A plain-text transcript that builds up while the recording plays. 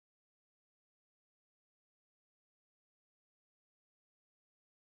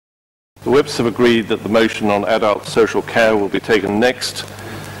The whips have agreed that the motion on adult social care will be taken next.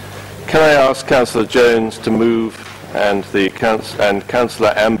 Can I ask Councillor Jones to move and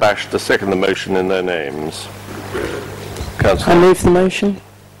Councillor Ambash to second the motion in their names? I move the motion.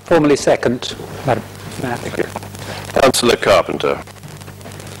 Formally second, Madam Mayor. Thank you. Councillor Carpenter.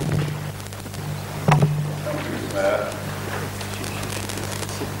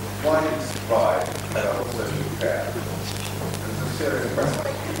 Why did you provide adult social care? It's a serious question.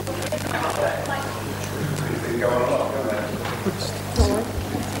 These things go on a lot, don't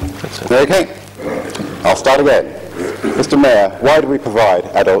they? Okay, I'll start again. Mr. Mayor, why do we provide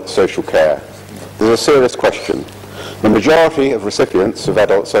adult social care? There's a serious question. The majority of recipients of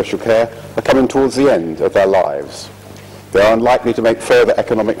adult social care are coming towards the end of their lives. They are unlikely to make further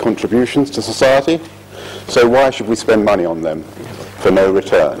economic contributions to society, so why should we spend money on them for no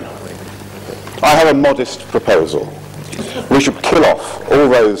return? I have a modest proposal. We should kill off all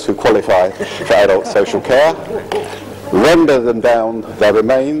those who qualify for adult social care, render them down their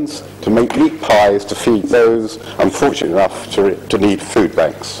remains to make meat pies to feed those unfortunate enough to need food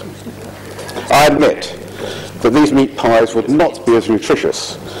banks. I admit that these meat pies would not be as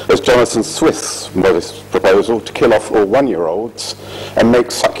nutritious as Jonathan Swift's modest proposal to kill off all one-year-olds and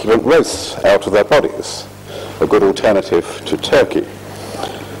make succulent roasts out of their bodies, a good alternative to turkey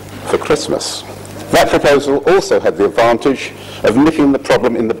for Christmas. That proposal also had the advantage of nipping the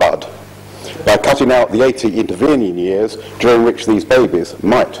problem in the bud by cutting out the 80 intervening years during which these babies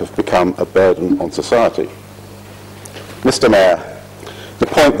might have become a burden on society. Mr. Mayor, the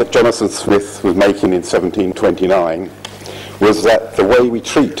point that Jonathan Smith was making in 1729 was that the way we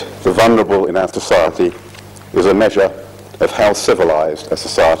treat the vulnerable in our society is a measure of how civilized a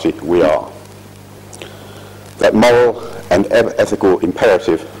society we are. That moral and ethical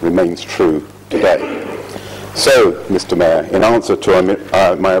imperative remains true today. So, Mr. Mayor, in answer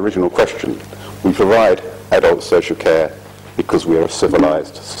to my original question, we provide adult social care because we are a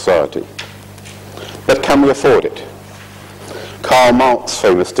civilized society. But can we afford it? Karl Marx's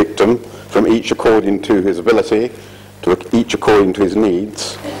famous dictum, from each according to his ability to each according to his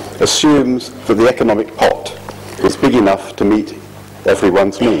needs, assumes that the economic pot is big enough to meet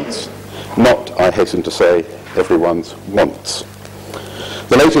everyone's needs, not, I hasten to say, everyone's wants.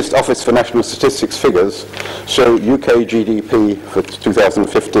 The latest Office for National Statistics figures show UK GDP for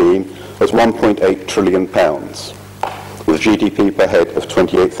 2015 as £1.8 trillion, with GDP per head of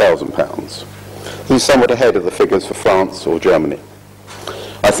 £28,000. This is somewhat ahead of the figures for France or Germany.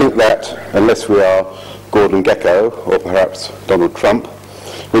 I think that, unless we are Gordon Gekko or perhaps Donald Trump,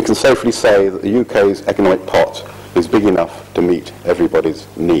 we can safely say that the UK's economic pot is big enough to meet everybody's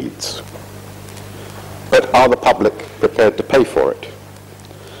needs. But are the public prepared to pay for it?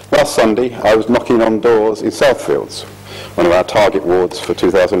 Last Sunday, I was knocking on doors in Southfields, one of our target wards for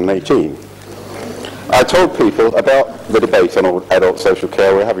 2018. I told people about the debate on adult social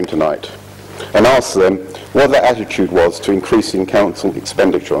care we're having tonight, and asked them what their attitude was to increasing council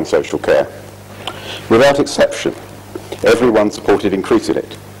expenditure on social care. Without exception, everyone supported increasing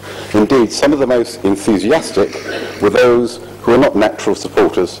it. Indeed, some of the most enthusiastic were those who are not natural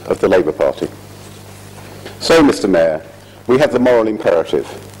supporters of the Labour Party. So, Mr. Mayor, we have the moral imperative,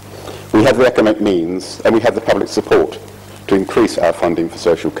 we have the economic means, and we have the public support to increase our funding for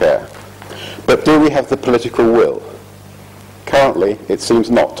social care. But do we have the political will? Currently, it seems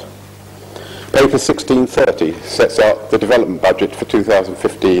not. Paper 1630 sets out the development budget for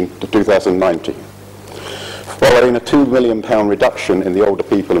 2015 to 2019. Following a £2 million reduction in the older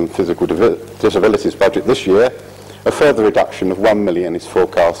people and physical disabilities budget this year, a further reduction of £1 million is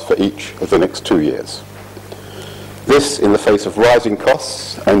forecast for each of the next 2 years. This in the face of rising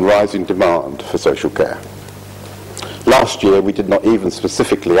costs and rising demand for social care. Last year we did not even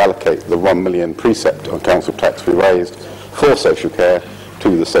specifically allocate the £1 million precept on council tax we raised for social care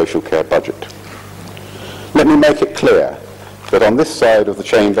to the social care budget. Let me make it clear that on this side of the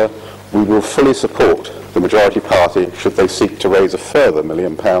chamber we will fully support the majority party should they seek to raise a further £1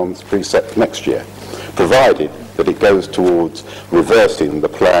 million precept next year, provided that it goes towards reversing the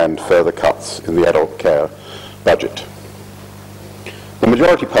planned further cuts in the adult care budget. The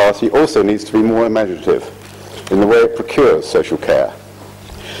majority party also needs to be more imaginative in the way it procures social care.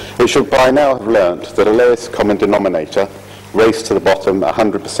 It should by now have learnt that a lowest common denominator, race to the bottom,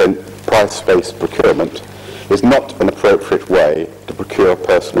 100% price-based procurement, is not an appropriate way to procure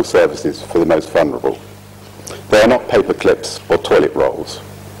personal services for the most vulnerable. They are not paper clips or toilet rolls,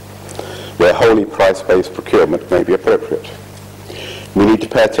 where wholly price-based procurement may be appropriate. We need to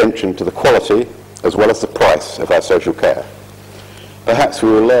pay attention to the quality as well as the price of our social care. Perhaps we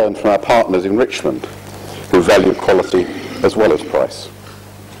will learn from our partners in Richmond, who value quality as well as price.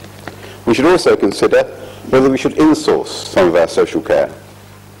 We should also consider whether we should insource some of our social care.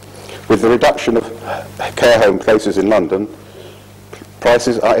 With the reduction of care home places in London,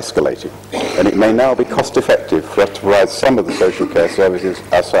 prices are escalating, and it may now be cost effective for us to provide some of the social care services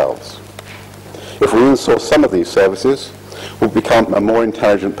ourselves. If we insource some of these services, we'll become a more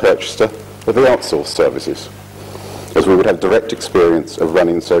intelligent purchaser of the outsourced services, as we would have direct experience of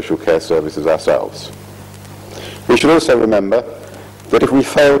running social care services ourselves. We should also remember that if we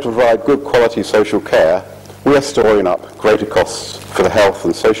fail to provide good quality social care, we are storing up greater costs for the health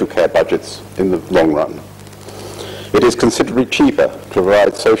and social care budgets in the long run. It is considerably cheaper to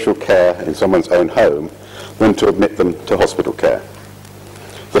provide social care in someone's own home than to admit them to hospital care.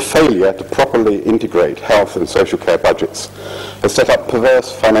 The failure to properly integrate health and social care budgets has set up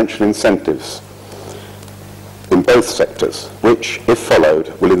perverse financial incentives in both sectors, which, if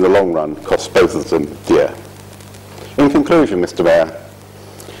followed, will in the long run cost both of them dear. In conclusion, Mr. Mayor,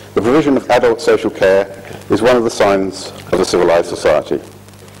 the provision of adult social care is one of the signs of a civilised society.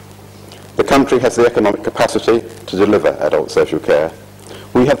 The country has the economic capacity to deliver adult social care.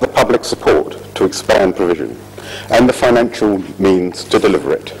 We have the public support to expand provision and the financial means to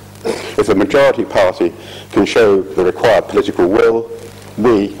deliver it. If the majority party can show the required political will,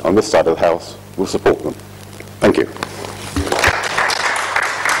 we, on this side of the House, will support them. Thank you.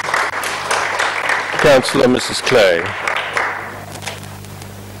 Councillor Mrs. Clay.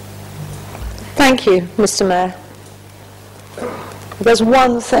 Thank you, Mr. Mayor. There's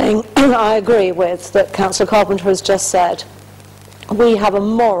one thing I agree with that Councillor Carpenter has just said. We have a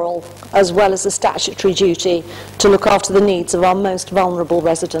moral as well as a statutory duty to look after the needs of our most vulnerable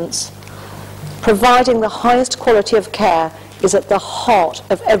residents. Providing the highest quality of care is at the heart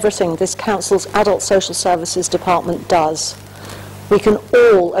of everything this Council's Adult Social Services Department does. We can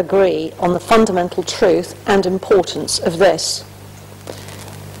all agree on the fundamental truth and importance of this.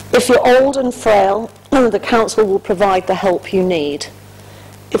 If you're old and frail, the Council will provide the help you need.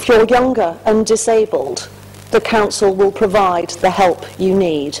 If you're younger and disabled, the Council will provide the help you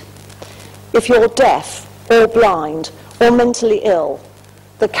need. If you're deaf or blind or mentally ill,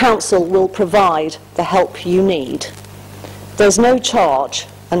 the Council will provide the help you need. There's no charge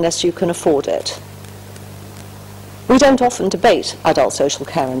unless you can afford it. We don't often debate adult social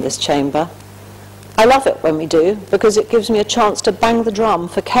care in this chamber. I love it when we do, because it gives me a chance to bang the drum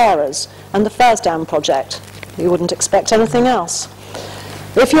for carers and the Fursdown project. You wouldn't expect anything else.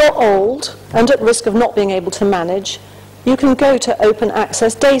 If you're old and at risk of not being able to manage, you can go to open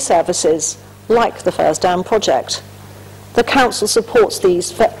access day services like the Fursdown project. The Council supports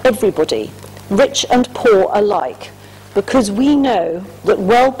these for everybody, rich and poor alike, because we know that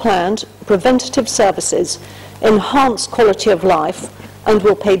well-planned preventative services enhance quality of life and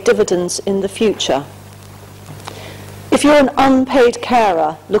will pay dividends in the future. If you're an unpaid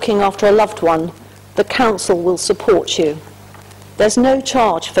carer looking after a loved one, the Council will support you. There's no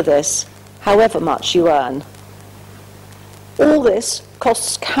charge for this, however much you earn. All this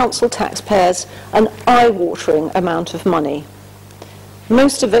costs Council taxpayers an eye-watering amount of money.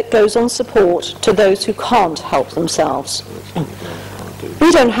 Most of it goes on support to those who can't help themselves.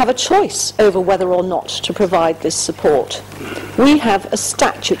 We don't have a choice over whether or not to provide this support. We have a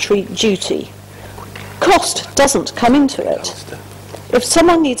statutory duty. Cost doesn't come into it. If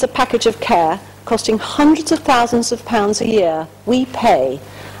someone needs a package of care costing hundreds of thousands of pounds a year, we pay,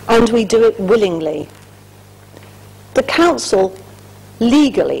 and we do it willingly. The Council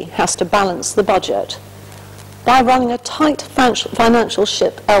legally has to balance the budget. By running a tight financial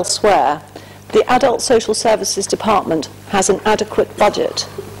ship elsewhere, the Adult Social Services Department has an adequate budget.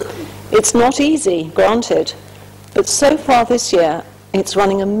 It's not easy, granted, but so far this year it's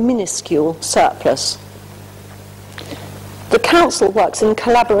running a minuscule surplus. The Council works in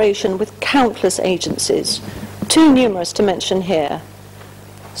collaboration with countless agencies, too numerous to mention here.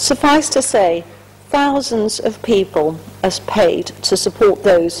 Suffice to say, thousands of people are paid to support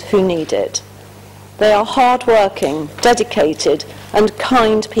those who need it. They are hard-working, dedicated and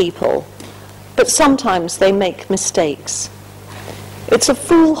kind people, but sometimes they make mistakes. It's a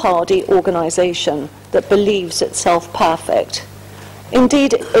foolhardy organisation that believes itself perfect.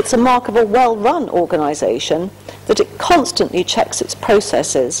 Indeed, it's a mark of a well-run organisation that it constantly checks its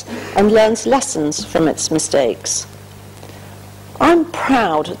processes and learns lessons from its mistakes. I'm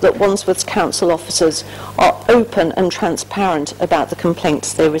proud that Wandsworth's council officers are open and transparent about the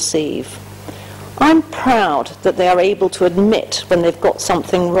complaints they receive. I'm proud that they are able to admit when they've got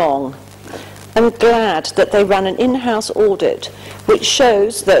something wrong. I'm glad that they ran an in-house audit which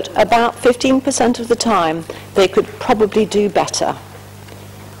shows that about 15% of the time they could probably do better.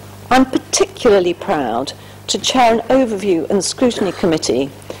 I'm particularly proud to chair an overview and scrutiny committee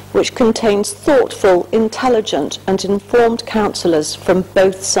which contains thoughtful, intelligent and informed councillors from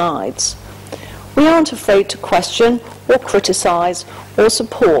both sides. We aren't afraid to question or criticise or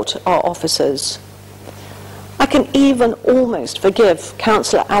support our officers. I can even almost forgive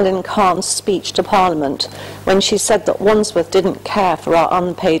Councillor Alan Khan's speech to Parliament when she said that Wandsworth didn't care for our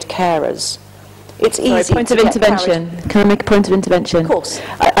unpaid carers. It's easy Point to of get intervention. carried- Can I make a point of intervention? Of course.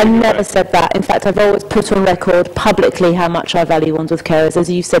 I never said that. In fact, I've always put on record publicly how much I value Wandsworth carers. As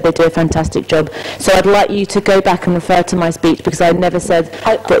you said, they do a fantastic job. So I'd like you to go back and refer to my speech, because I never said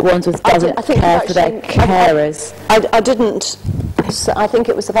that Wandsworth doesn't I think care you for their actually- carers. I didn't. I think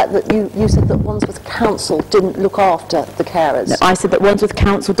it was the fact that you said that Wandsworth Council didn't look after the carers. No, I said that Wandsworth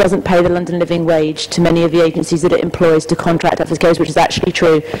Council doesn't pay the London Living Wage to many of the agencies that it employs to contract out for carers, which is actually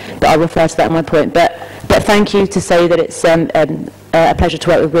true, but I'll refer to that in my point. But thank you to say that it's a pleasure to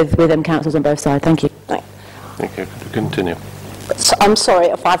work with councils on both sides. Thank you. Right. Thank you. Continue. So I'm sorry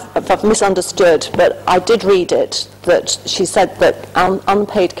if I've misunderstood, but I did read it that she said that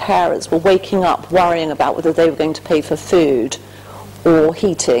unpaid carers were waking up worrying about whether they were going to pay for food or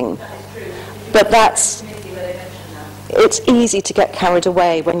heating. But it's easy to get carried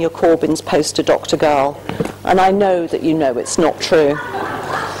away when you're Corbyn's poster doctor girl, and I know that you know it's not true.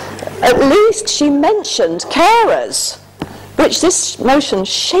 At least she mentioned carers, which this motion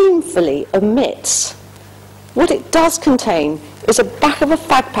shamefully omits. What it does contain is a back of a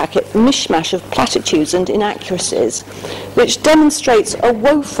fag packet mishmash of platitudes and inaccuracies, which demonstrates a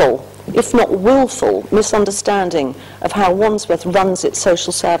woeful, if not willful, misunderstanding of how Wandsworth runs its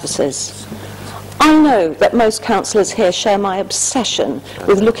social services. I know that most councillors here share my obsession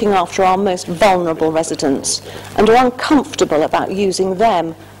with looking after our most vulnerable residents and are uncomfortable about using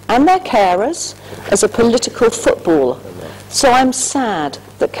them and their carers as a political football. So I'm sad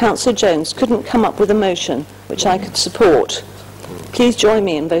that Councillor Jones couldn't come up with a motion which I could support. Please join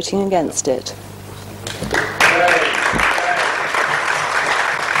me in voting against it.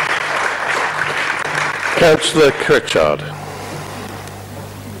 Councillor Kirkchard.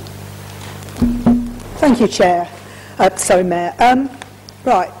 Thank you, Chair. Mayor.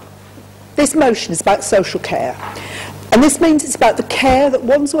 Right. This motion is about social care. And this means it's about the care that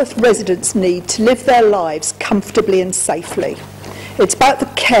Wandsworth residents need to live their lives comfortably and safely. It's about the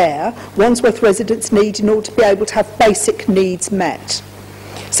care Wandsworth residents need in order to be able to have basic needs met,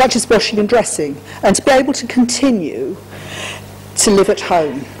 such as washing and dressing, and to be able to continue to live at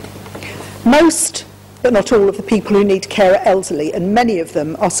home. Most, but not all, of the people who need care are elderly, and many of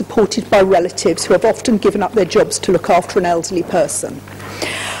them are supported by relatives who have often given up their jobs to look after an elderly person.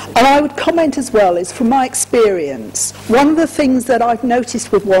 And I would comment as well is, from my experience, one of the things that I've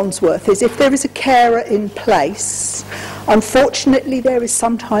noticed with Wandsworth is if there is a carer in place, unfortunately there is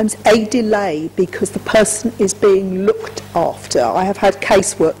sometimes a delay because the person is being looked after. I have had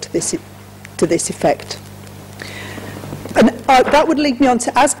casework to this effect. And that would lead me on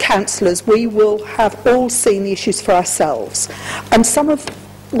to, as councillors, we will have all seen the issues for ourselves. And some of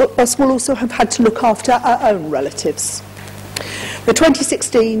us will also have had to look after our own relatives. The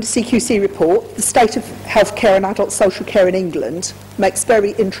 2016 CQC report, The State of Healthcare and Adult Social Care in England, makes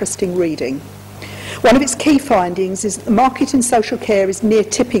very interesting reading. One of its key findings is that the market in social care is near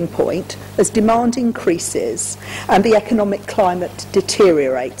tipping point as demand increases and the economic climate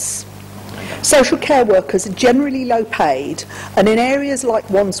deteriorates. Social care workers are generally low paid, and in areas like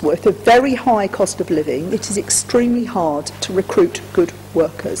Wandsworth of very high cost of living, it is extremely hard to recruit good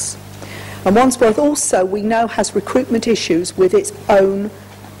workers. And Wandsworth also, we know, has recruitment issues with its own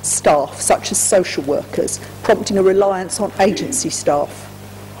staff, such as social workers, prompting a reliance on agency staff.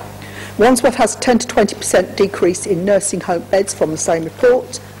 Wandsworth has a 10 to 20% decrease in nursing home beds from the same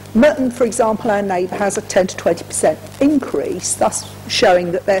report. Merton, for example, our neighbour, has a 10 to 20% increase, thus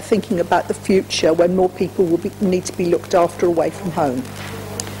showing that they're thinking about the future when more people will need to be looked after away from home.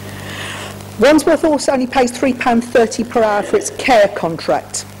 Wandsworth also only pays £3.30 per hour for its care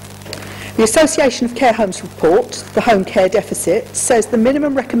contract. The Association of Care Homes report, the Home Care Deficit, says the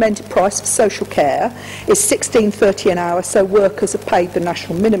minimum recommended price for social care is £16.30 an hour, so workers are paid the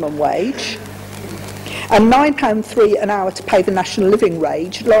national minimum wage, and £9.03 an hour to pay the national living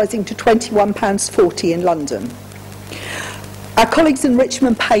wage, rising to £21.40 in London. Our colleagues in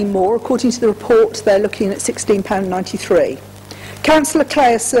Richmond pay more. According to the report, they're looking at £16.93. Councillor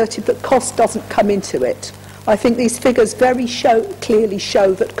Clay asserted that cost doesn't come into it. I think these figures very clearly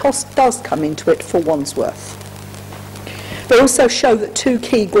show that cost does come into it for Wandsworth. They also show that two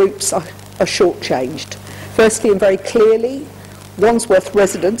key groups are shortchanged. Firstly, and very clearly, Wandsworth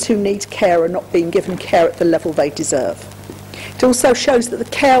residents who need care are not being given care at the level they deserve. It also shows that the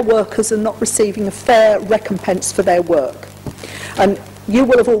care workers are not receiving a fair recompense for their work. And you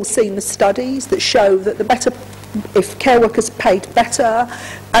will have all seen the studies that show that if care workers are paid better,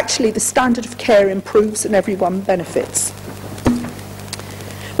 actually the standard of care improves and everyone benefits.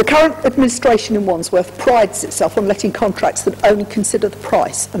 The current administration in Wandsworth prides itself on letting contracts that only consider the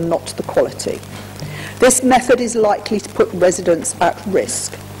price and not the quality. This method is likely to put residents at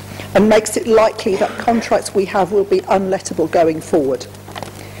risk and makes it likely that contracts we have will be unlettable going forward.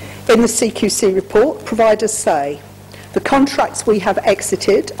 In the CQC report, providers say, the contracts we have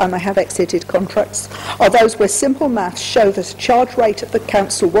exited, and they have exited contracts, are those where simple maths show that a charge rate that the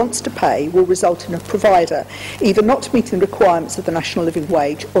council wants to pay will result in a provider either not meeting the requirements of the national living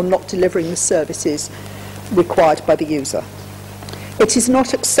wage or not delivering the services required by the user. It is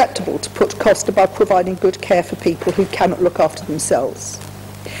not acceptable to put cost above providing good care for people who cannot look after themselves.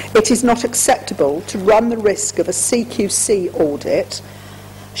 It is not acceptable to run the risk of a CQC audit,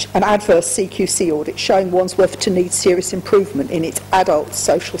 an adverse CQC audit showing Wandsworth to need serious improvement in its adult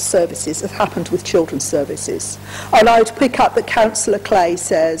social services, as happened with children's services. And I would pick up that Councillor Clay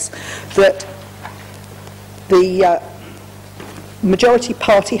says that the majority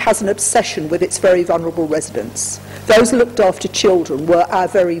party has an obsession with its very vulnerable residents. Those who looked after children were our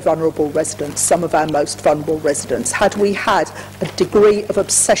very vulnerable residents, some of our most vulnerable residents. Had we had a degree of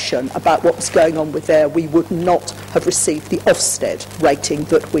obsession about what was going on with there, we would not have received the Ofsted rating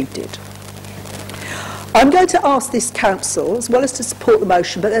that we did. I'm going to ask this council, as well as to support the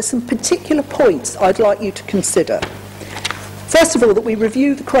motion, but there's some particular points I'd like you to consider. First of all, that we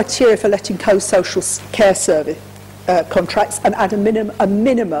review the criteria for letting co-social care service contracts and add a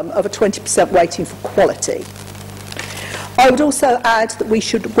minimum of a 20% weighting for quality. I would also add that we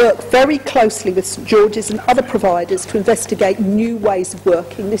should work very closely with St George's and other providers to investigate new ways of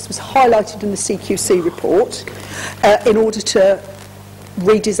working. This was highlighted in the CQC report in order to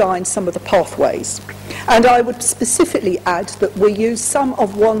redesign some of the pathways. And I would specifically add that we use some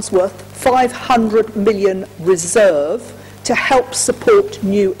of Wandsworth 500 million reserve to help support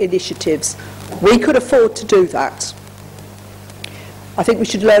new initiatives. We could afford to do that. I think we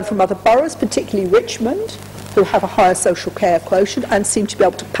should learn from other boroughs, particularly Richmond, who have a higher social care quotient and seem to be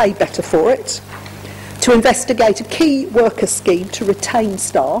able to pay better for it, to investigate a key worker scheme to retain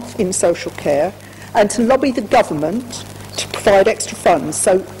staff in social care, and to lobby the government to provide extra funds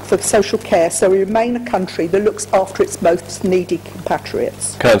for social care so we remain a country that looks after its most needy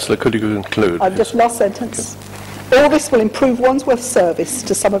compatriots. Councillor, could you conclude? Just last sentence. All this will improve Wandsworth's service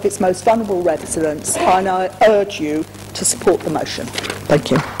to some of its most vulnerable residents, and I urge you to support the motion.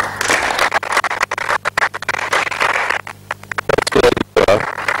 Thank you.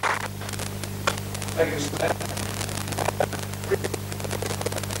 Thank you, Mr. Mayor.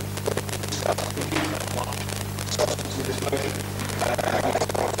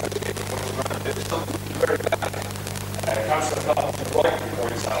 Councillor Carpenter rightly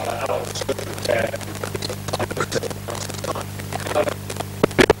points out that adult social care.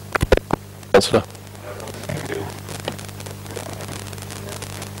 Councillor.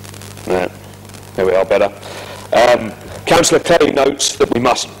 Yeah, there we are, better. Councillor Clay notes that we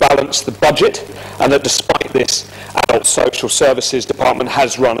must balance the budget and that despite this, Adult Social Services Department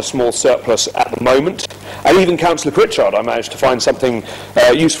has run a small surplus at the moment. And even Councillor Pritchard, I managed to find something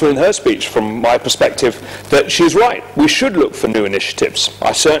useful in her speech from my perspective, that she's right. We should look for new initiatives.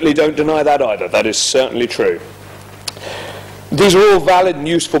 I certainly don't deny that either. That is certainly true. These are all valid and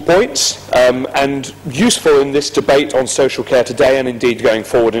useful points, and useful in this debate on social care today and indeed going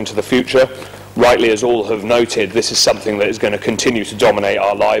forward into the future. Rightly, as all have noted, this is something that is going to continue to dominate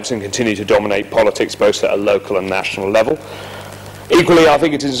our lives and continue to dominate politics both at a local and national level. Equally, I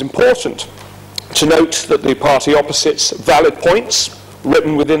think it is important to note that the party opposite's valid points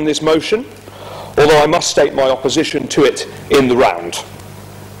written within this motion, although I must state my opposition to it in the round.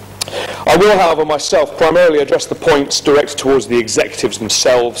 I will, however, myself primarily address the points directed towards the executives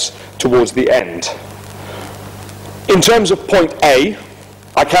themselves towards the end. In terms of point A,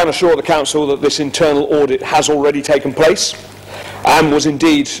 I can assure the Council that this internal audit has already taken place and was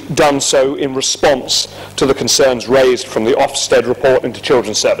indeed done so in response to the concerns raised from the Ofsted report into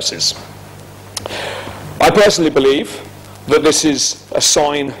Children's Services. I personally believe that this is a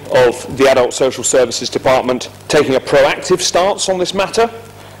sign of the Adult Social Services Department taking a proactive stance on this matter,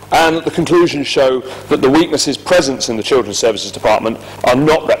 and that the conclusions show that the weaknesses present in the Children's Services Department are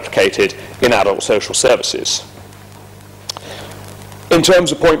not replicated in Adult Social Services. In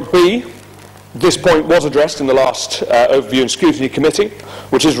terms of point B, this point was addressed in the last Overview and Scrutiny Committee,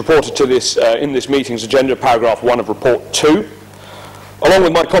 which is reported to this in this meeting's agenda, paragraph 1 of report 2. Along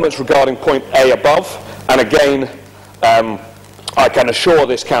with my comments regarding point A above, and again I can assure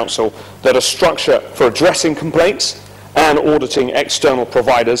this Council that a structure for addressing complaints and auditing external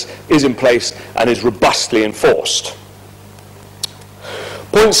providers is in place and is robustly enforced.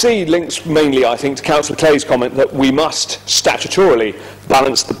 Point C links mainly, I think, to Councillor Clay's comment that we must statutorily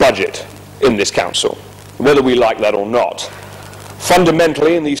balance the budget in this Council, whether we like that or not.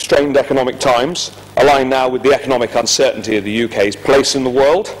 Fundamentally, in these strained economic times, aligned now with the economic uncertainty of the UK's place in the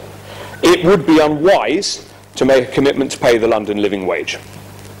world, it would be unwise to make a commitment to pay the London living wage.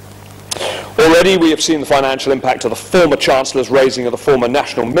 Already we have seen the financial impact of the former Chancellor's raising of the former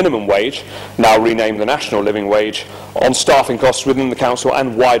national minimum wage, now renamed the national living wage, on staffing costs within the Council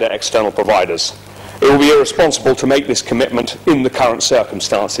and wider external providers. It will be irresponsible to make this commitment in the current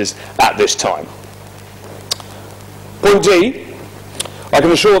circumstances at this time. Point D, I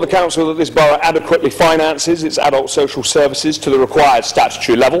can assure the Council that this borough adequately finances its adult social services to the required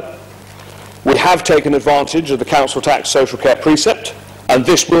statutory level. We have taken advantage of the council tax social care precept, and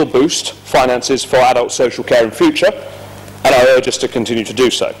this will boost finances for adult social care in future, and I urge us to continue to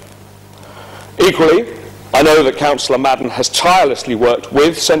do so. Equally, I know that Councillor Madden has tirelessly worked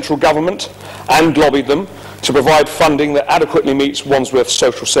with central government and lobbied them to provide funding that adequately meets Wandsworth's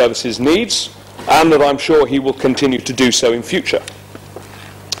social services needs, and that I'm sure he will continue to do so in future.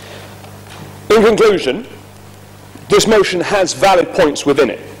 In conclusion, this motion has valid points within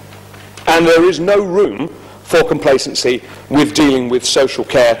it, and there is no room for complacency with dealing with social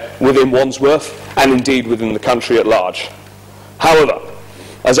care within Wandsworth and indeed within the country at large. However,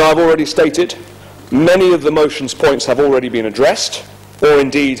 as I've already stated, many of the motion's points have already been addressed, or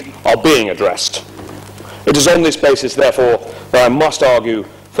indeed are being addressed. It is on this basis, therefore, that I must argue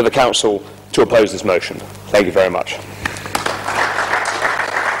for the Council to oppose this motion. Thank you very much.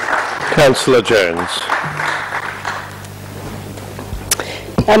 Councillor Jones.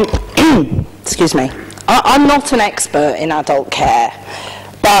 Excuse me. I'm not an expert in adult care,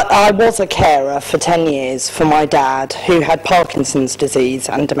 but I was a carer for 10 years for my dad, who had Parkinson's disease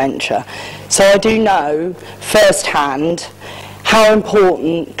and dementia. So I do know firsthand how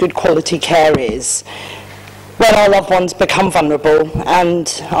important good quality care is when our loved ones become vulnerable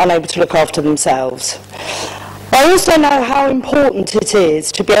and unable to look after themselves. I also know how important it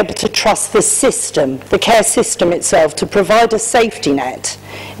is to be able to trust the system, the care system itself, to provide a safety net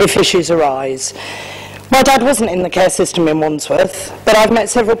if issues arise. My dad wasn't in the care system in Wandsworth, but I've met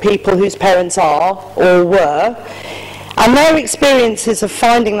several people whose parents are or were, and their experiences of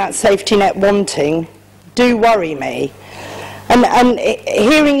finding that safety net wanting do worry me. And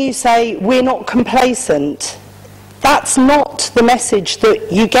hearing you say we're not complacent, that's not the message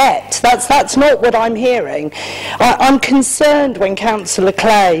that you get. That's not what I'm hearing. I'm concerned when Councillor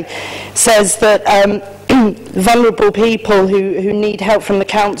Clay says that vulnerable people who need help from the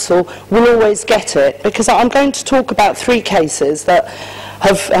council will always get it, because I'm going to talk about 3 cases that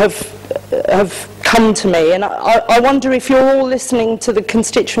have come to me, and I wonder if you're all listening to the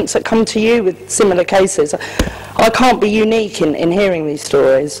constituents that come to you with similar cases. I can't be unique in hearing these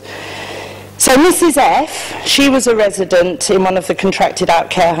stories. So Mrs. F, she was a resident in one of the contracted out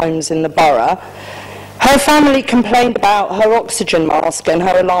care homes in the borough. Her family complained about her oxygen mask and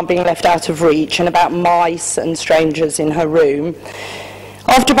her alarm being left out of reach, and about mice and strangers in her room.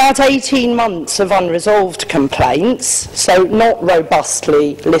 After about 18 months of unresolved complaints, so not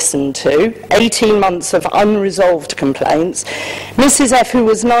robustly listened to, 18 months of unresolved complaints, Mrs. F, who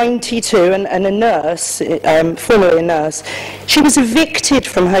was 92 and a nurse, formerly a nurse, she was evicted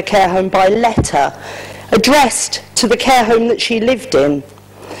from her care home by letter addressed to the care home that she lived in.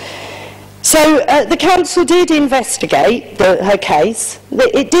 So the council did investigate her case.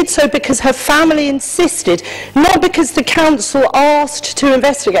 It did so because her family insisted, not because the council asked to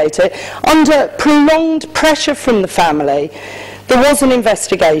investigate it. Under prolonged pressure from the family, there was an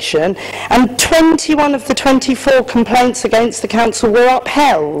investigation, and 21 of the 24 complaints against the council were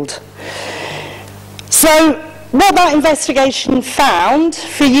upheld. So what that investigation found,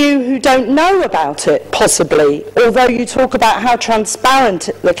 for you who don't know about it, possibly, although you talk about how transparent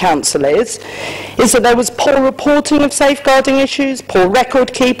the council is that there was poor reporting of safeguarding issues, poor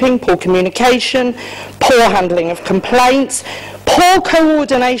record keeping, poor communication, poor handling of complaints, poor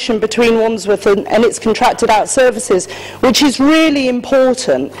coordination between Wandsworth and its contracted out services, which is really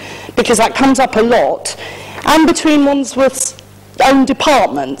important because that comes up a lot, and between Wandsworth's own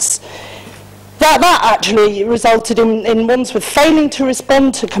departments. That actually resulted in Wandsworth failing to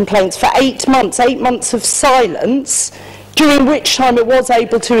respond to complaints for 8 months of silence, during which time it was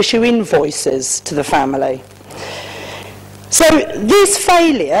able to issue invoices to the family. So this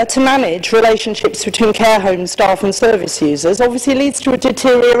failure to manage relationships between care home staff and service users obviously leads to a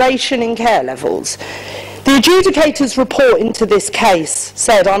deterioration in care levels. The The adjudicator's report into this case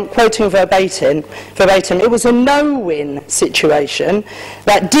said, I'm quoting verbatim, it was a no-win situation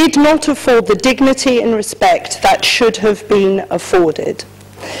that did not afford the dignity and respect that should have been afforded.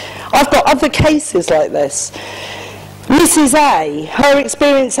 I've got other cases like this. Mrs. A, her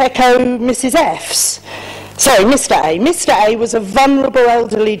experience echoed Mrs. F's. Sorry, Mr. A. Mr. A was a vulnerable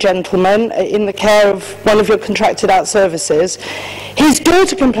elderly gentleman in the care of one of your contracted out services. His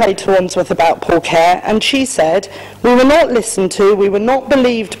daughter complained to Wandsworth about poor care, and she said, we were not listened to, we were not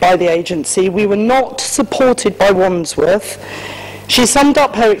believed by the agency, we were not supported by Wandsworth. She summed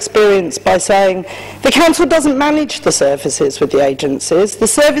up her experience by saying, the council doesn't manage the services with the agencies. The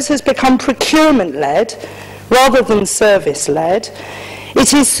service has become procurement-led rather than service-led.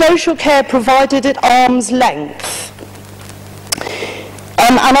 It is social care provided at arm's length.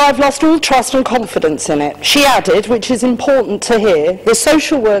 And I've lost all trust and confidence in it. She added, which is important to hear, the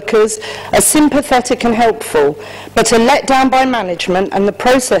social workers are sympathetic and helpful, but are let down by management and the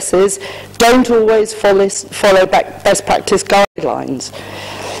processes don't always follow best practice guidelines.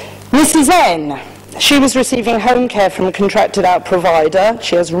 Mrs. N, she was receiving home care from a contracted out provider.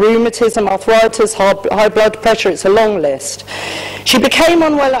 She has rheumatism, arthritis, high blood pressure, it's a long list. She became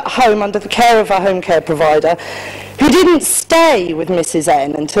unwell at home under the care of her home care provider, who didn't stay with Mrs.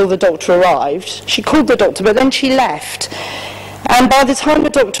 N until the doctor arrived. She called the doctor, but then she left. And by the time the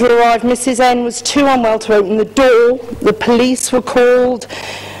doctor arrived, Mrs. N was too unwell to open the door. The police were called.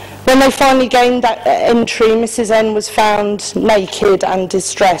 When they finally gained that entry, Mrs. N was found naked and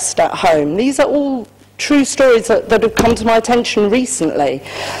distressed at home. These are all true stories that have come to my attention recently.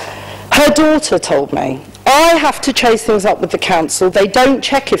 Her daughter told me, I have to chase things up with the council. They don't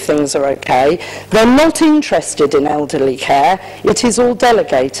check if things are okay. They're not interested in elderly care. It is all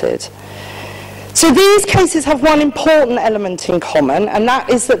delegated. So these cases have one important element in common, and that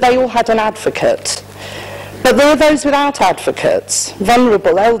is that they all had an advocate. But there are those without advocates,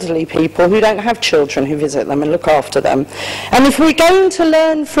 vulnerable elderly people who don't have children who visit them and look after them. And if we're going to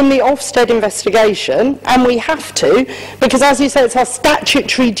learn from the Ofsted investigation, and we have to, because as you say, it's our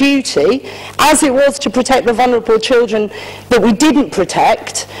statutory duty, as it was to protect the vulnerable children that we didn't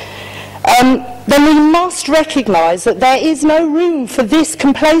protect, then we must recognise that there is no room for this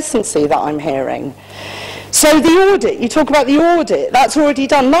complacency that I'm hearing. So the audit, you talk about the audit, that's already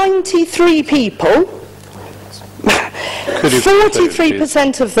done. 93 people,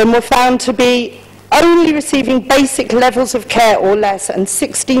 43% of them were found to be only receiving basic levels of care or less, and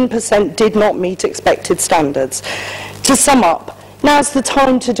 16% did not meet expected standards. To sum up, now's the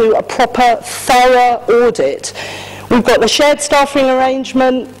time to do a proper, thorough audit. We've got the shared staffing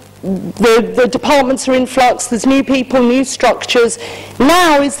arrangement, the departments are in flux, there's new people, new structures.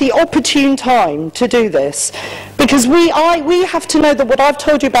 Now is the opportune time to do this, because we have to know that what I've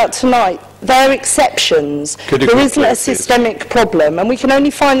told you about tonight, they're exceptions. There isn't a systemic problem, and we can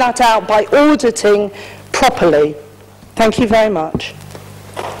only find that out by auditing properly. Thank you very much.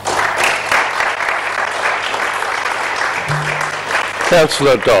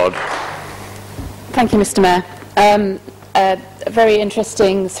 Councillor Dodd. Thank you, Mr. Mayor. Very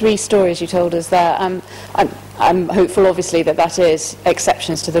interesting 3 stories you told us there. I'm hopeful, obviously, that is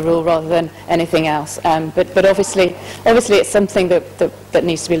exceptions to the rule rather than anything else. But obviously it's something that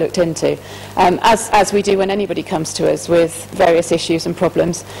needs to be looked into, as we do when anybody comes to us with various issues and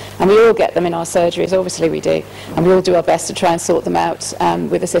problems, and we all get them in our surgeries. Obviously we do, and we all do our best to try and sort them out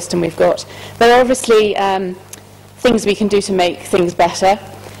with the system we've got. There are obviously things we can do to make things better.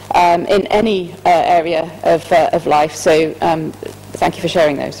 In any area of life, so thank you for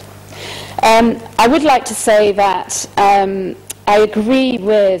sharing those. I would like to say that I agree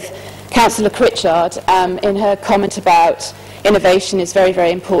with Councillor Pritchard in her comment about innovation is very,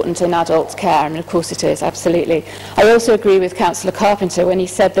 very important in adult care, and of course it is, absolutely. I also agree with Councillor Carpenter when he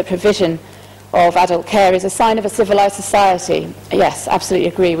said that provision of adult care is a sign of a civilised society. Yes, absolutely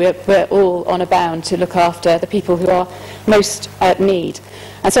agree. We're all on a bound to look after the people who are most at need.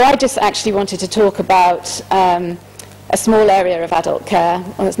 And so I just actually wanted to talk about a small area of adult care,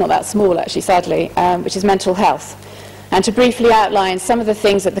 well, it's not that small actually, sadly, which is mental health, and to briefly outline some of the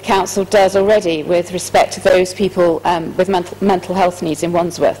things that the Council does already with respect to those people with mental health needs in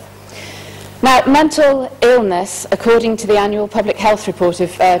Wandsworth. Now, mental illness, according to the annual Public Health Report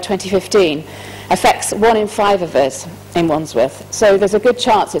of 2015, affects 1 in 5 of us in Wandsworth. So there's a good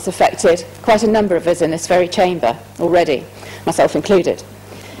chance it's affected quite a number of us in this very chamber already, myself included.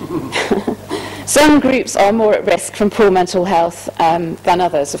 Some groups are more at risk from poor mental health than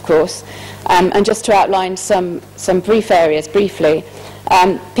others, of course. And just to outline some brief areas briefly,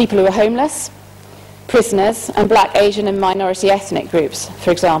 people who are homeless, prisoners, and black, Asian and minority ethnic groups,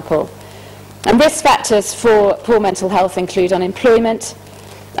 for example. And risk factors for poor mental health include unemployment,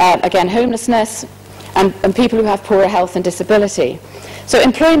 again homelessness, and people who have poorer health and disability. So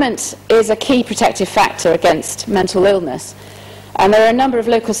employment is a key protective factor against mental illness. And there are a number of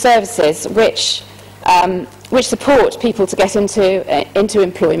local services which support people to get into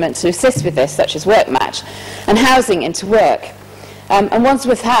employment to assist with this, such as WorkMatch, and housing into work. And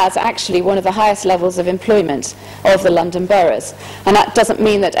Wandsworth has actually one of the highest levels of employment of the London boroughs. And that doesn't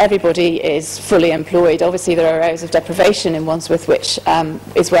mean that everybody is fully employed. Obviously, there are areas of deprivation in Wandsworth, which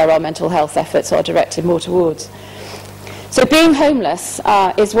is where our mental health efforts are directed more towards. So being homeless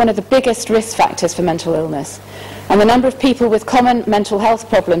is one of the biggest risk factors for mental illness. And the number of people with common mental health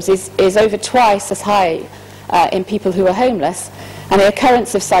problems is over twice as high in people who are homeless. And the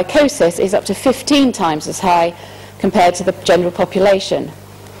occurrence of psychosis is up to 15 times as high compared to the general population.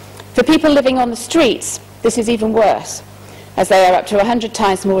 For people living on the streets, this is even worse, as they are up to 100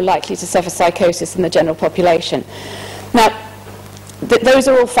 times more likely to suffer psychosis than the general population. Now, those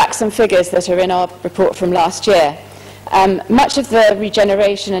are all facts and figures that are in our report from last year. Much of the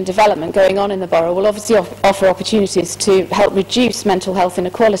regeneration and development going on in the borough will obviously offer opportunities to help reduce mental health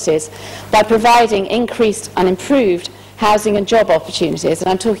inequalities by providing increased and improved housing and job opportunities,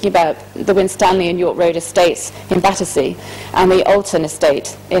 and I'm talking about the Winstanley and York Road estates in Battersea and the Alton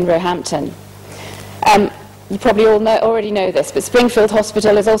estate in Roehampton. You probably all already know this, but Springfield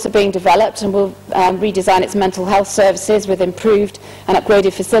Hospital is also being developed and will redesign its mental health services with improved and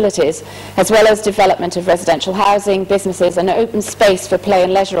upgraded facilities, as well as development of residential housing, businesses, and open space for play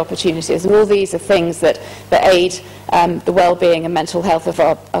and leisure opportunities. And all these are things that aid the well-being and mental health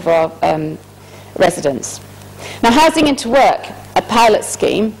of our residents. Now, Housing into Work, a pilot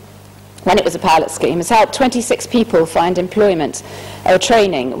scheme, when it was a pilot scheme, has helped 26 people find employment or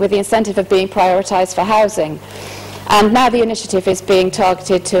training with the incentive of being prioritised for housing. And now the initiative is being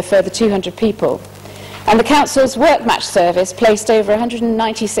targeted to a further 200 people. And the Council's WorkMatch service placed over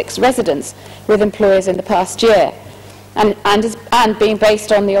 196 residents with employers in the past year. And being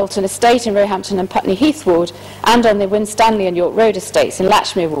based on the Alton estate in Roehampton and Putney Heath ward, and on the Winstanley and York Road estates in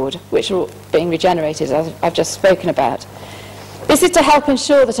Latchmere ward, which are being regenerated, as I've just spoken about. This is to help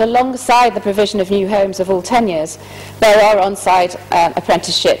ensure that alongside the provision of new homes of all tenures, there are on-site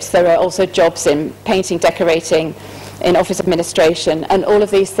apprenticeships, there are also jobs in painting, decorating, in office administration, and all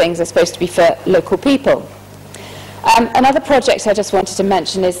of these things are supposed to be for local people. Another project I just wanted to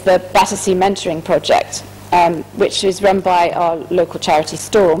mention is the Battersea Mentoring Project, which is run by our local charity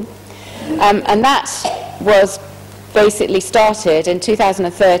Storm. And that was basically started in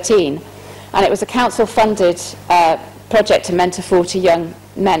 2013, and it was a council-funded project to mentor 40 young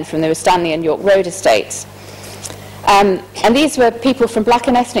men from the Winstanley and York Road estates. And these were people from black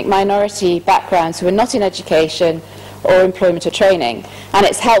and ethnic minority backgrounds who were not in education or employment or training. And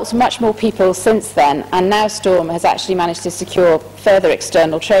it's helped much more people since then, and now Storm has actually managed to secure further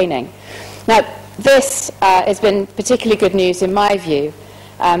external training. Now, this has been particularly good news in my view,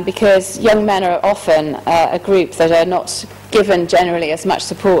 because young men are often a group that are not given generally as much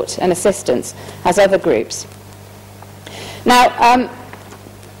support and assistance as other groups. Now,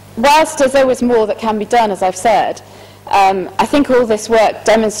 whilst there's always more that can be done, as I've said, I think all this work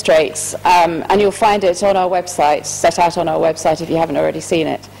demonstrates, and you'll find it on our website, set out on our website if you haven't already seen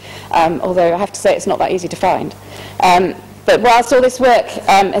it, although I have to say it's not that easy to find. But whilst all this work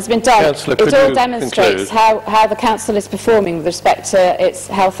has been done, Councillor, it all demonstrates how the Council is performing with respect to its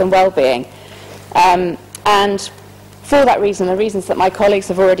health and well-being. And for that reason, the reasons that my colleagues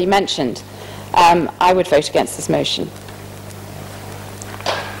have already mentioned, I would vote against this motion.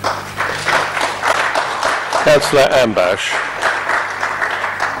 Councillor Ambash.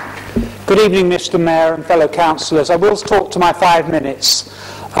 Good evening, Mr. Mayor and fellow councillors. I will talk to my 5 minutes.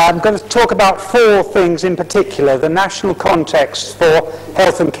 I'm going to talk about 4 things in particular: the national context for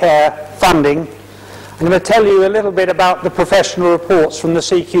health and care funding. I'm going to tell you a little bit about the professional reports from the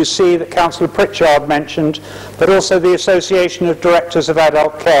CQC that Councillor Pritchard mentioned, but also the Association of Directors of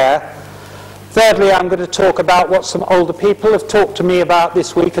Adult Care. Thirdly, I'm going to talk about what some older people have talked to me about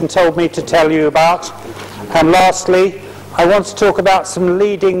this week and told me to tell you about. And lastly, I want to talk about some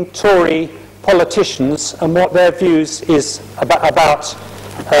leading Tory politicians and what their views is about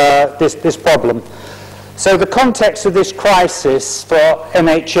this problem. So the context of this crisis for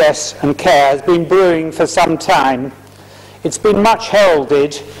NHS and care has been brewing for some time. It's been much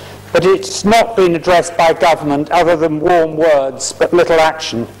heralded, but it's not been addressed by government other than warm words but little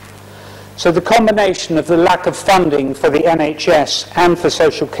action. So the combination of the lack of funding for the NHS and for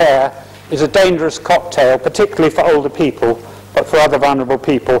social care is a dangerous cocktail, particularly for older people, but for other vulnerable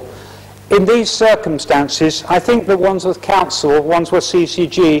people, in these circumstances, I think that Wandsworth Council, Wandsworth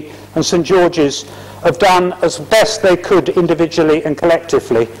CCG and St George's have done as best they could individually and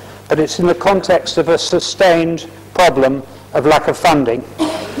collectively, but it's in the context of a sustained problem of lack of funding.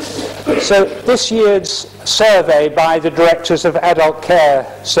 So this year's survey by the directors of adult care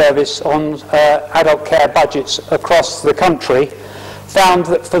service on adult care budgets across the country found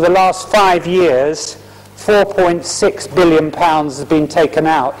that for the last 5 years, £4.6 billion has been taken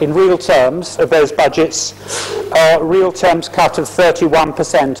out in real terms of those budgets, real terms cut of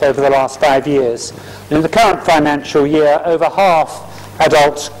 31% over the last 5 years. And in the current financial year, over half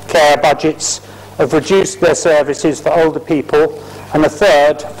adult care budgets have reduced their services for older people and a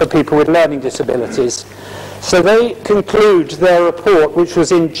third for people with learning disabilities. So they conclude their report, which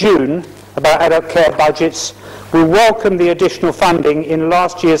was in June, about adult care budgets. We welcome the additional funding in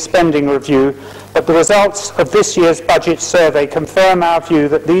last year's spending review, but the results of this year's budget survey confirm our view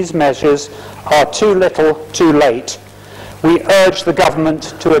that these measures are too little, too late. We urge the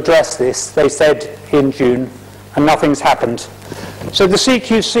government to address this, they said in June, and nothing's happened. So the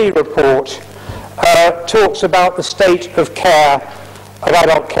CQC report talks about the state of care, of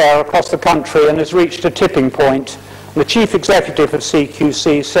adult care across the country, and has reached a tipping point. The Chief Executive of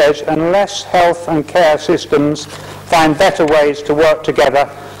CQC says, unless health and care systems find better ways to work together,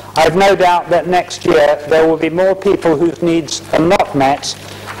 I have no doubt that next year there will be more people whose needs are not met,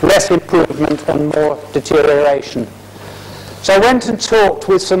 less improvement and more deterioration. So I went and talked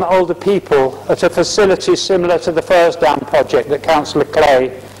with some older people at a facility similar to the Fursdown project that Councillor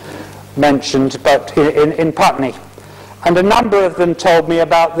Clay mentioned, but in Putney. And a number of them told me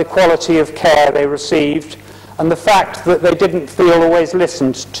about the quality of care they received and the fact that they didn't feel always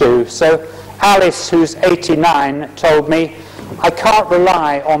listened to. So Alice, who's 89, told me, I can't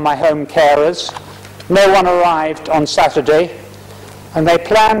rely on my home carers. No one arrived on Saturday, and they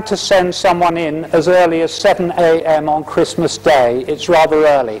plan to send someone in as early as 7 a.m. on Christmas Day. It's rather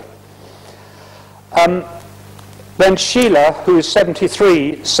early. Then Sheila, who is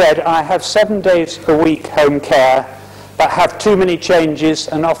 73, said, I have 7 days a week home care, but have too many changes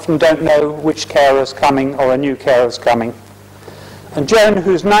and often don't know which carer's coming or a new carer's coming. And Joan,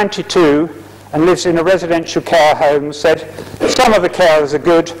 who's 92 and lives in a residential care home, said, some of the carers are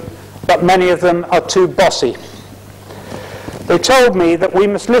good, but many of them are too bossy. They told me that we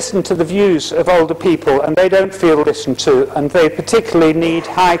must listen to the views of older people, and they don't feel listened to, and they particularly need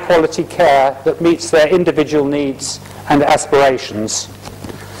high-quality care that meets their individual needs and aspirations.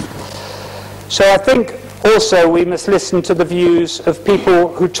 So I think also we must listen to the views of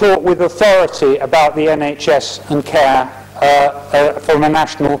people who talk with authority about the NHS and care from a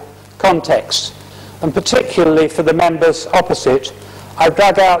national context, and particularly for the members opposite. I've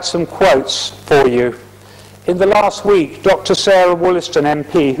dug out some quotes for you. In the last week, Dr. Sarah Wollaston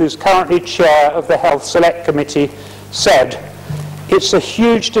MP, who's currently chair of the Health Select Committee, said, it's a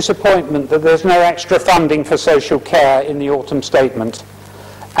huge disappointment that there's no extra funding for social care in the autumn statement,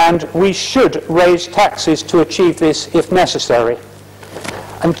 and we should raise taxes to achieve this if necessary.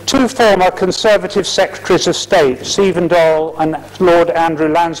 And two former Conservative Secretaries of State, Stephen Dole and Lord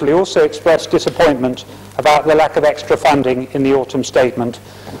Andrew Lansley, also expressed disappointment about the lack of extra funding in the autumn statement.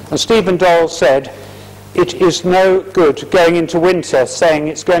 And Stephen Dole said, it is no good going into winter saying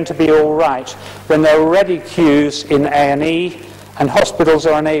it's going to be all right when there are already queues in A&E and hospitals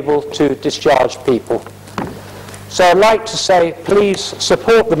are unable to discharge people. So I'd like to say please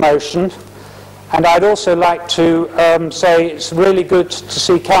support the motion, and I'd also like to say it's really good to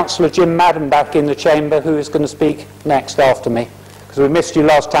see Councillor Jim Madden back in the chamber, who is going to speak next after me, because we missed you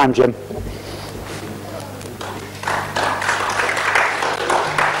last time, Jim.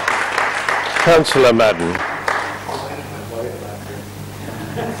 Councillor Madden.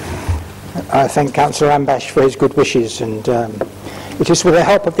 I thank Councillor Ambash for his good wishes, and it is with the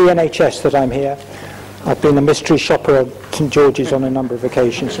help of the NHS that I'm here. I've been a mystery shopper at St George's on a number of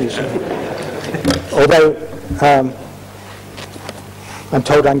occasions recently. Although I'm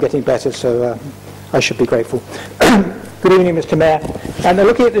told I'm getting better, so I should be grateful. Good evening, Mr. Mayor. And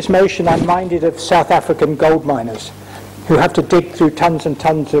looking at this motion, I'm minded of South African gold miners who have to dig through tons and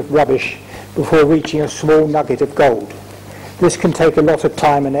tons of rubbish before reaching a small nugget of gold. This can take a lot of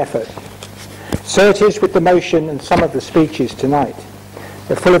time and effort. So it is with the motion and some of the speeches tonight.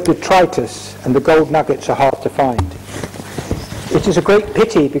 They're full of detritus, and the gold nuggets are hard to find. It is a great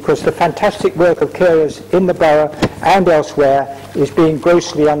pity because the fantastic work of carers in the borough and elsewhere is being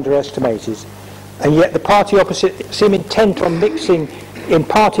grossly underestimated, and yet the party opposite seem intent on mixing in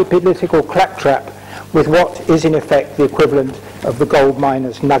party political claptrap with what is in effect the equivalent of the gold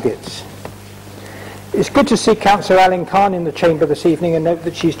miners' nuggets. It's good to see Councillor Alan Khan in the chamber this evening and note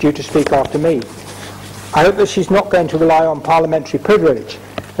that she's due to speak after me. I hope that she's not going to rely on parliamentary privilege,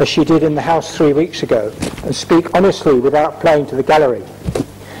 as she did in the House 3 weeks ago, and speak honestly without playing to the gallery.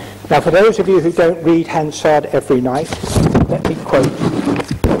 Now, for those of you who don't read Hansard every night, let me quote.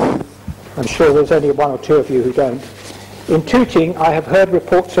 I'm sure there's only one or two of you who don't. In Tooting, I have heard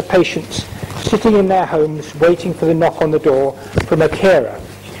reports of patients sitting in their homes waiting for the knock on the door from a carer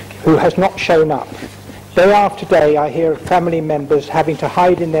who has not shown up. Day after day, I hear of family members having to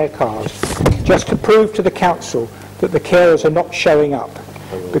hide in their cars just to prove to the council that the carers are not showing up,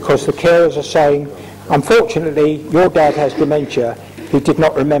 because the carers are saying, unfortunately, your dad has dementia, he did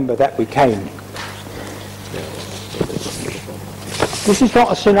not remember that we came. This is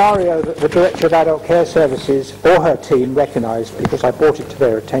not a scenario that the Director of Adult Care Services or her team recognised, because I brought it to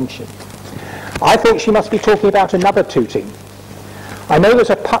their attention. I thought she must be talking about another Tooting. I know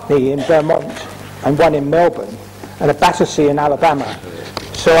there's a Putney in Vermont and one in Melbourne and a Battersea in Alabama,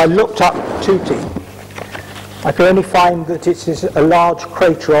 so I looked up Tooting. I could only find that it is a large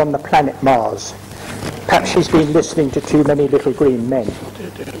crater on the planet Mars. Perhaps she's been listening to too many little green men.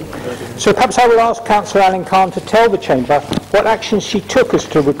 So perhaps I will ask Councillor Alan Khan to tell the Chamber what actions she took as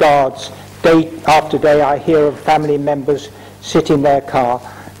to regards day after day I hear of family members sit in their car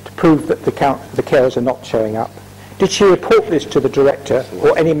to prove that the carers are not showing up. Did she report this to the Director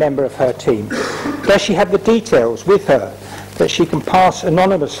or any member of her team? Does she have the details with her that she can pass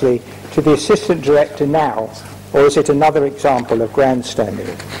anonymously to the Assistant Director now, or is it another example of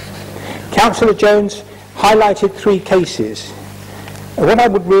grandstanding? Councillor Jones highlighted 3 cases. What I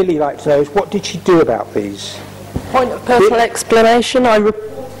would really like to know is, what did she do about these? Point of personal explanation. I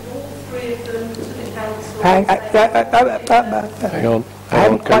reported all 3 of them to the council. Hang on. I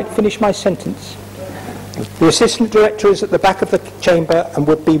haven't quite finished my sentence. The Assistant Director is at the back of the chamber and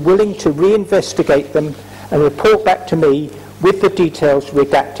would be willing to reinvestigate them and report back to me with the details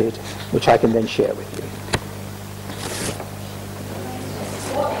redacted, which I can then share with you.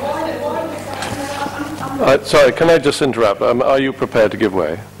 Sorry, can I just interrupt? Are you prepared to give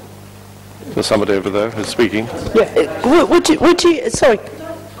way? There's somebody over there who's speaking. Yeah. Would you, sorry.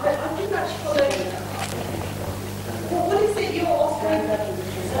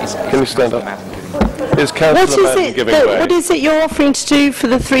 Can you stand up? Is Councillor Madden giving way? What is it you're offering to do for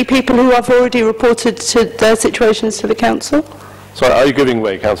the 3 people who have already reported to their situations to the council? Sorry, are you giving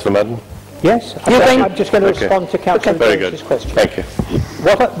way, Councillor Madden? Yes, I'm just going to respond to Councillor Jones's question. Thank you.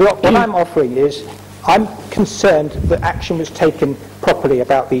 What I'm offering is, I'm concerned that action was taken properly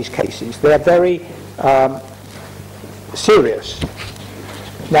about these cases. They are very serious.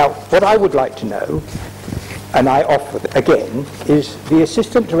 Now, what I would like to know, and I offer again, is the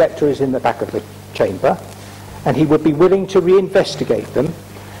Assistant Director is in the back of the chamber, and he would be willing to reinvestigate them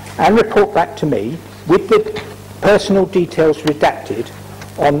and report back to me with the personal details redacted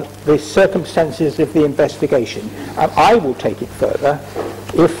on the circumstances of the investigation. And I will take it further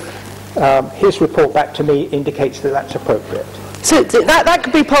if his report back to me indicates that that's appropriate. So that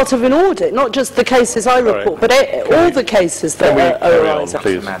could be part of an audit, not just the cases I report, but all the cases that are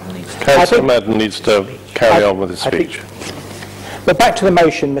arising. Councillor Madden needs to carry on with his speech. But back to the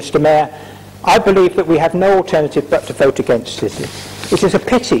motion, Mr. Mayor. I believe that we have no alternative but to vote against it. It is a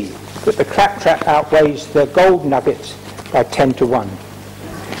pity that the claptrap outweighs the gold nuggets by 10 to 1.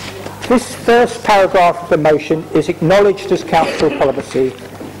 This first paragraph of the motion is acknowledged as council policy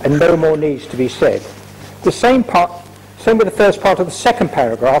and no more needs to be said. The same with the first part of the second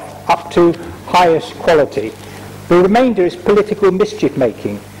paragraph, up to highest quality. The remainder is political mischief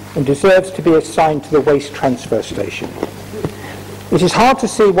making and deserves to be assigned to the waste transfer station. It is hard to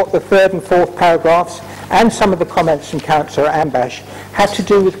see what the third and fourth paragraphs and some of the comments from Councillor Ambash had to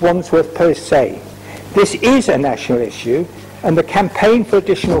do with Wandsworth per se. This is a national issue, and the campaign for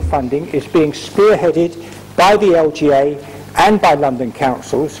additional funding is being spearheaded by the LGA and by London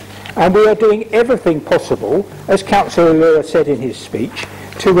councils, and we are doing everything possible, as Councillor Allura said in his speech,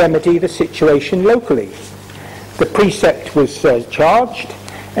 to remedy the situation locally. The precept was charged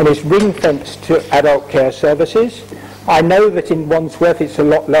and is ring-fenced to adult care services. I know that in Wandsworth it's a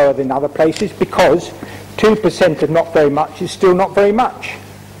lot lower than other places because 2% of not very much is still not very much.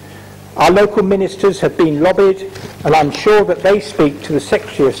 Our local ministers have been lobbied, and I'm sure that they speak to the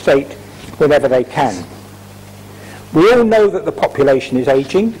Secretary of State whenever they can. We all know that the population is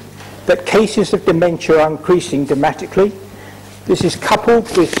ageing, that cases of dementia are increasing dramatically. This is coupled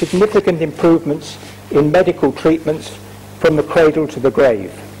with significant improvements in medical treatments from the cradle to the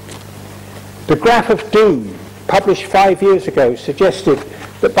grave. The graph of doom, published 5 years ago, suggested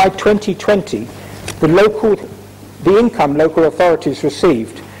that by 2020, the income local authorities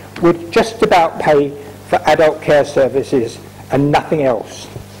received would just about pay for adult care services and nothing else.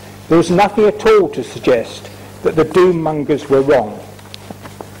 There was nothing at all to suggest that the doom mongers were wrong.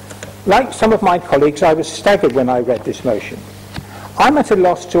 Like some of my colleagues, I was staggered when I read this motion. I'm at a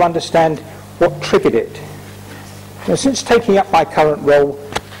loss to understand what triggered it. Now, since taking up my current role,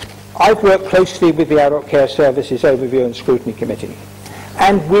 I've worked closely with the Adult Care Services Overview and Scrutiny Committee,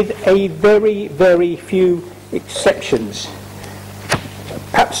 and with a very, very few exceptions,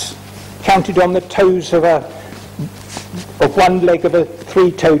 perhaps counted on the toes of one leg of a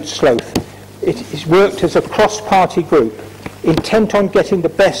three-toed sloth. It has worked as a cross-party group, intent on getting the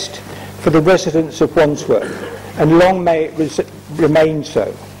best for the residents of Wandsworth, and long may it remain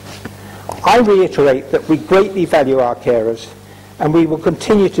so. I reiterate that we greatly value our carers, and we will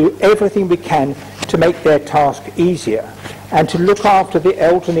continue to do everything we can to make their task easier and to look after the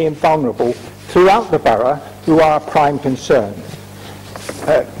elderly and vulnerable throughout the borough who are our prime concern.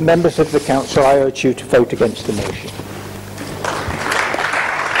 Members of the Council, I urge you to vote against the motion.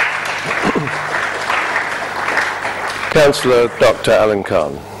 Councillor Dr. Alan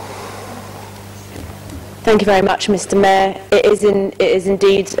Khan. Thank you very much, Mr. Mayor. It is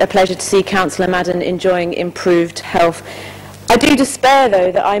indeed a pleasure to see Councillor Madden enjoying improved health. I do despair,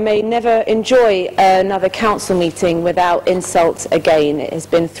 though, that I may never enjoy another council meeting without insult again. It has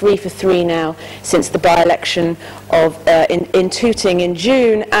been 3 for 3 now since the by-election in Tooting in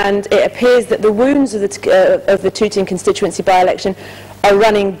June, and it appears that the wounds of the Tooting constituency by-election are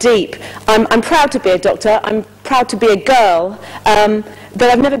running deep. I'm proud to be a doctor. I'm proud to be a girl, but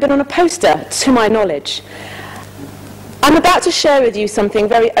I've never been on a poster, to my knowledge. I'm about to share with you something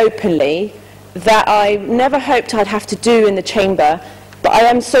very openly that I never hoped I'd have to do in the chamber, but I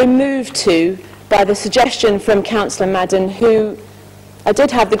am so moved to by the suggestion from Councillor Madden, who I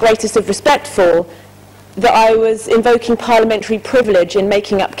did have the greatest of respect for, that I was invoking parliamentary privilege in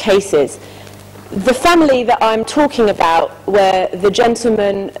making up cases. The family that I'm talking about, where the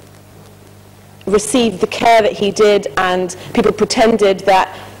gentleman received the care that he did and people pretended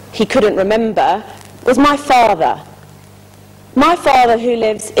that he couldn't remember, was my father. My father, who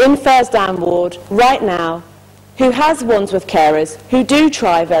lives in Fursdown Ward right now, who has Wandsworth carers who do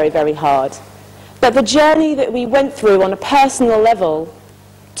try very, very hard. But the journey that we went through on a personal level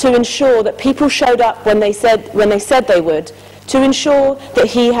to ensure that people showed up when they said they would, to ensure that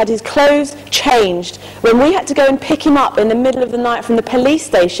he had his clothes changed, when we had to go and pick him up in the middle of the night from the police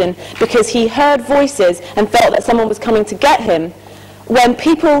station because he heard voices and felt that someone was coming to get him, when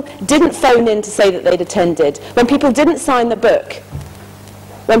people didn't phone in to say that they'd attended, when people didn't sign the book,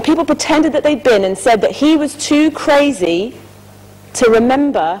 when people pretended that they'd been and said that he was too crazy to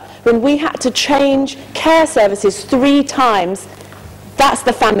remember, when we had to change care services 3 times, that's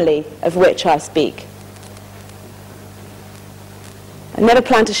the family of which I speak. I never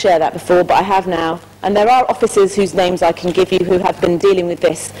planned to share that before, but I have now. And there are officers whose names I can give you who have been dealing with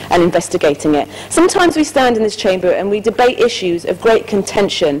this and investigating it. Sometimes we stand in this chamber and we debate issues of great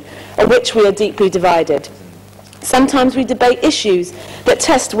contention on which we are deeply divided. Sometimes we debate issues that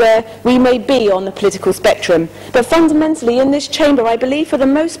test where we may be on the political spectrum. But fundamentally in this chamber, I believe for the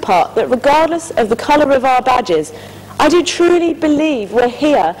most part that regardless of the colour of our badges, I do truly believe we're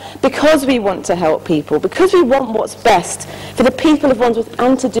here because we want to help people, because we want what's best for the people of Wandsworth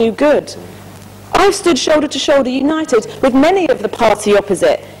and to do good. I've stood shoulder to shoulder united with many of the party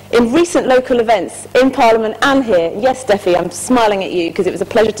opposite in recent local events in Parliament and here. Yes, Steffi, I'm smiling at you because it was a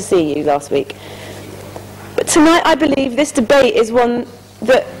pleasure to see you last week. But tonight I believe this debate is one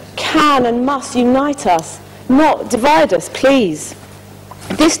that can and must unite us, not divide us, please.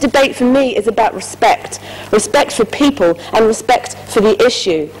 This debate for me is about respect. Respect for people and respect for the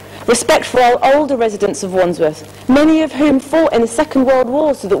issue. Respect for our older residents of Wandsworth, many of whom fought in the Second World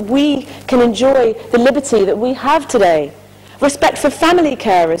War so that we can enjoy the liberty that we have today. Respect for family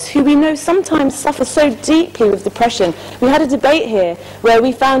carers, who we know sometimes suffer so deeply with depression. We had a debate here where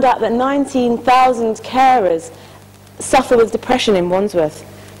we found out that 19,000 carers suffer with depression in Wandsworth.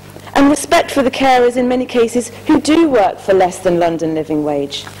 And respect for the carers in many cases who do work for less than London living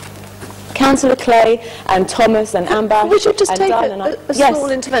wage. Councillor Clay and Thomas and Amber. We should just and take Dan and I. a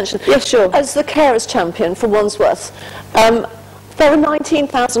small intervention. Yes, sure. As the carers champion for Wandsworth, there are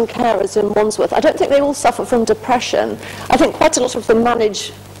 19,000 carers in Wandsworth. I don't think they all suffer from depression. I think quite a lot of them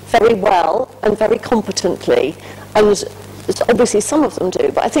manage very well and very competently, and obviously some of them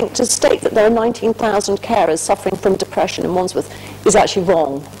do, but I think to state that there are 19,000 carers suffering from depression in Wandsworth is actually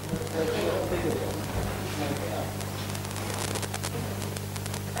wrong.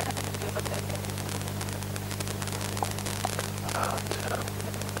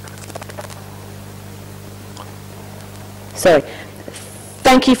 Sorry.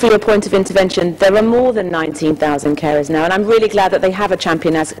 thank you for your point of intervention. There are more than 19,000 carers now, and I'm really glad that they have a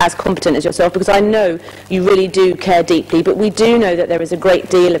champion as competent as yourself, because I know you really do care deeply, but we do know that there is a great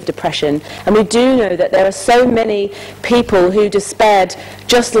deal of depression, and we do know that there are so many people who despaired,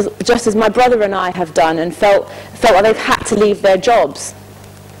 just as my brother and I have done, and felt like they've had to leave their jobs.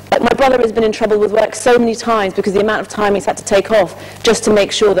 Like, my brother has been in trouble with work so many times because the amount of time he's had to take off just to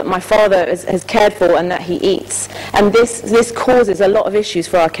make sure that my father has cared for and that he eats. And this causes a lot of issues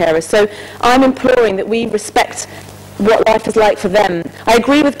for our carers. So I'm imploring that we respect what life is like for them. I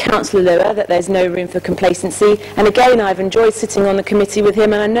agree with Councillor Lua that there's no room for complacency, and again I've enjoyed sitting on the committee with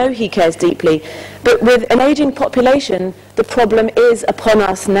him and I know he cares deeply. But with an ageing population, the problem is upon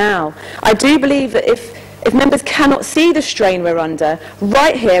us now. I do believe that if members cannot see the strain we're under,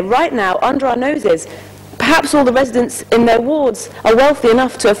 right here, right now, under our noses, perhaps all the residents in their wards are wealthy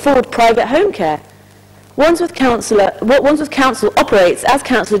enough to afford private home care. Wandsworth Council operates, as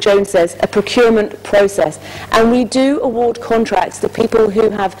Councillor Jones says, a procurement process, and we do award contracts to people who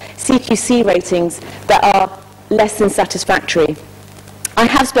have CQC ratings that are less than satisfactory. I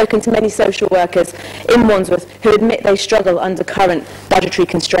have spoken to many social workers in Wandsworth who admit they struggle under current budgetary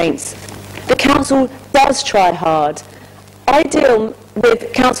constraints. The council does try hard. I deal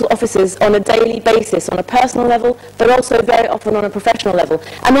with council officers on a daily basis, on a personal level, but also very often on a professional level.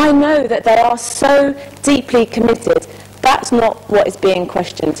 And I know that they are so deeply committed. That's not what is being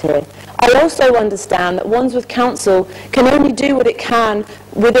questioned here. I also understand that Wandsworth Council can only do what it can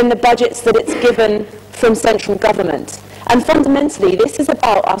within the budgets that it's given from central government. And fundamentally, this is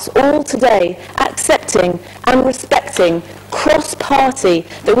about us all today accepting and respecting cross-party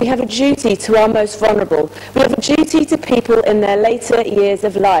that we have a duty to our most vulnerable. We have a duty to people in their later years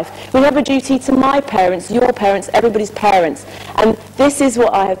of life. We have a duty to my parents, your parents, everybody's parents. And this is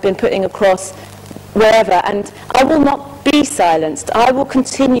what I have been putting across wherever. And I will not be silenced. I will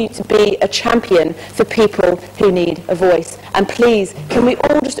continue to be a champion for people who need a voice. And please, can we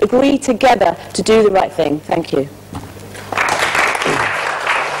all just agree together to do the right thing? Thank you.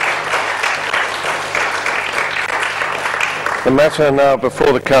 The matter now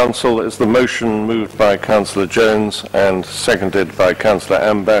before the Council is the motion moved by Councillor Jones and seconded by Councillor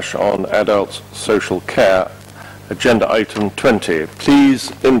Ambash on adult social care, agenda item 20.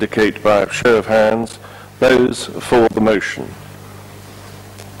 Please indicate by a show of hands those for the motion.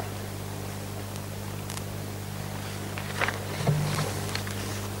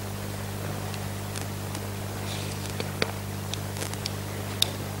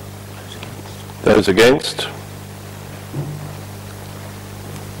 Those against?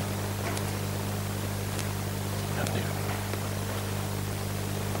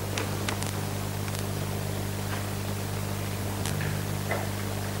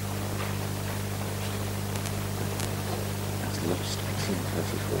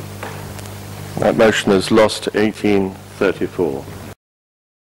 That motion has lost 1834.